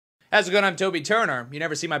How's it going? I'm Toby Turner. You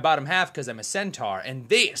never see my bottom half because I'm a centaur, and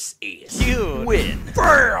this is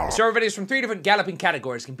CuteWinFail. Story videos from 3 different galloping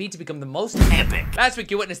categories compete to become the most epic. Last week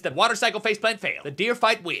you witnessed the water cycle faceplant fail, the deer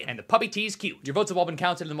fight win, and the puppy tease cute. Your votes have all been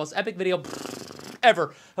counted, and the most epic video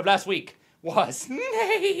ever of last week was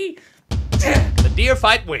the deer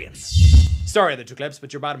fight wins. Sorry, the 2 clips,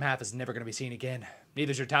 but your bottom half is never going to be seen again.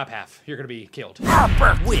 Neither's your top half. You're going to be killed.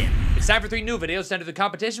 Win. It's time for 3 new videos to enter the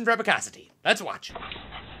competition for epicosity. Let's watch.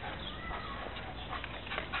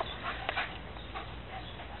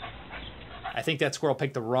 I think that squirrel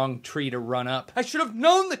picked the wrong tree to run up. I should have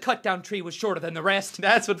known the cut down tree was shorter than the rest.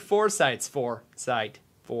 That's what foresight's for.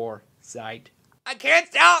 Foresight. I can't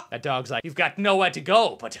stop! That dog's like, you've got nowhere to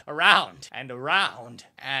go but around and around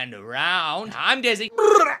and around. I'm dizzy.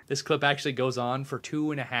 This clip actually goes on for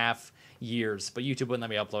 2.5 years, but YouTube wouldn't let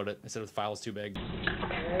me upload it. They said the file was too big.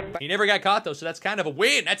 He never got caught though, so that's kind of a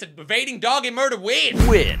win. That's an evading dog and murder win.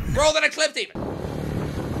 Girl that I clipped even.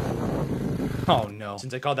 Oh no.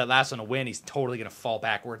 Since I called that last one a win, he's totally gonna fall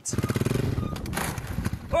backwards.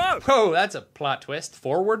 Oh, that's a plot twist.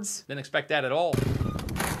 Forwards? Didn't expect that at all.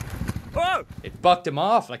 It bucked him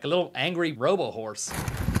off like a little angry robo-horse.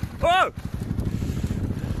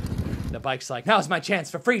 The bike's like, now's my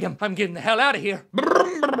chance for freedom. I'm getting the hell out of here.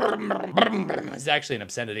 It's actually an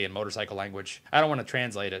obscenity in motorcycle language. I don't want to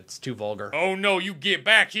translate it. It's too vulgar. Oh no, you get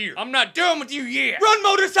back here. I'm not done with you yet. Run,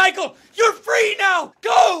 motorcycle! You're free now!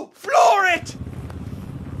 Go! Floor it!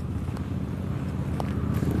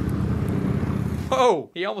 Whoa,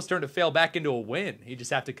 he almost turned a fail back into a win. He'd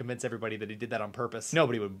just have to convince everybody that he did that on purpose.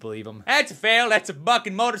 Nobody would believe him. That's a fail. That's a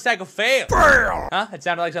bucking motorcycle fail. Fail! Huh? It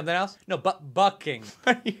sounded like something else? No, bucking.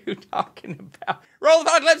 What are you talking about? Roll the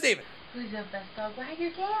dog clip, Steven. Who's the best dog? Wag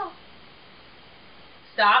your tail.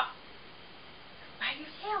 Stop. Wag your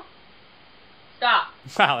tail. Stop.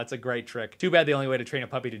 Wow, that's a great trick. Too bad the only way to train a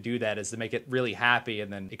puppy to do that is to make it really happy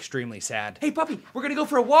and then extremely sad. Hey puppy, we're gonna go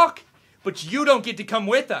for a walk, but you don't get to come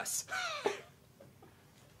with us.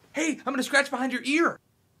 Hey, I'm gonna scratch behind your ear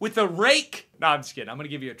with a rake. No, I'm just kidding. I'm gonna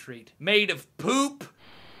give you a treat. Made of poop.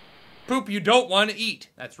 Poop you don't want to eat.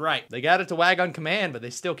 That's right. They got it to wag on command, but they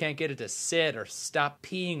still can't get it to sit or stop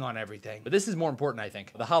peeing on everything. But this is more important, I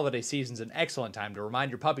think. The holiday season's an excellent time to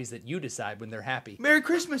remind your puppies that you decide when they're happy. Merry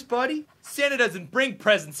Christmas, buddy. Santa doesn't bring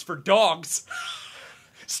presents for dogs.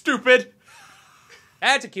 Stupid.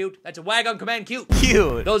 That's a cute. That's a wag on command cute.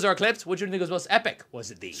 Cute. Those are our clips. Which one do you think was most epic? Was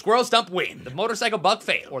it the squirrel stump win, the motorcycle buck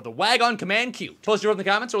fail, or the wag on command cute? Post your vote in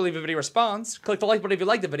the comments or leave a video response. Click the like button if you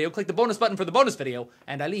liked the video. Click the bonus button for the bonus video.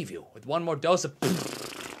 And I leave you with one more dose of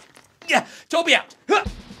yeah, Toby out. Huh.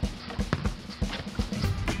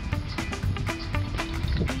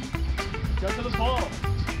 Jump to the pole.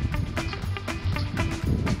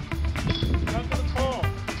 Jump to the pole.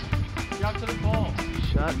 Jump to the pole.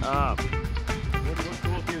 Shut up. It would look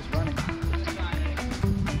cool if he was running.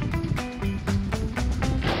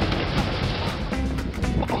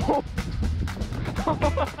 Oh,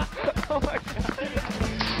 oh my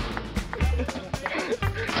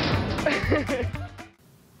god.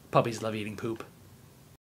 Puppies love eating poop.